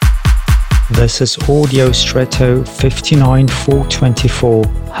This is Audio Stretto 59424.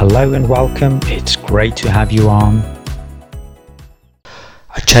 Hello and welcome, it's great to have you on.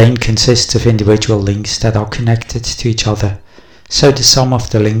 A chain consists of individual links that are connected to each other. So the sum of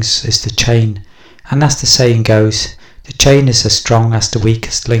the links is the chain, and as the saying goes, the chain is as strong as the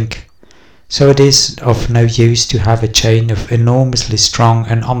weakest link. So it is of no use to have a chain of enormously strong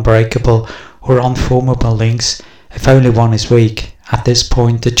and unbreakable or unformable links if only one is weak. At this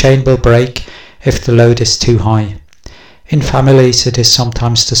point, the chain will break if the load is too high. In families, it is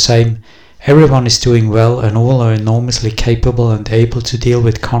sometimes the same. Everyone is doing well and all are enormously capable and able to deal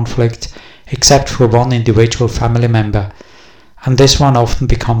with conflict, except for one individual family member. And this one often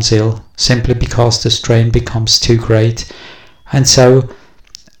becomes ill, simply because the strain becomes too great, and so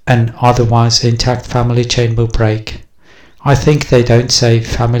an otherwise intact family chain will break. I think they don't say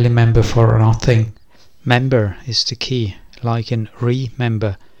family member for nothing. Member is the key, like in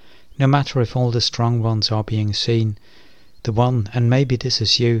remember. No matter if all the strong ones are being seen, the one, and maybe this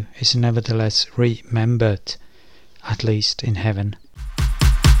is you, is nevertheless remembered, at least in heaven.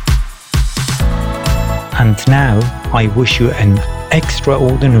 And now I wish you an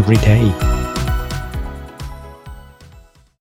extraordinary day.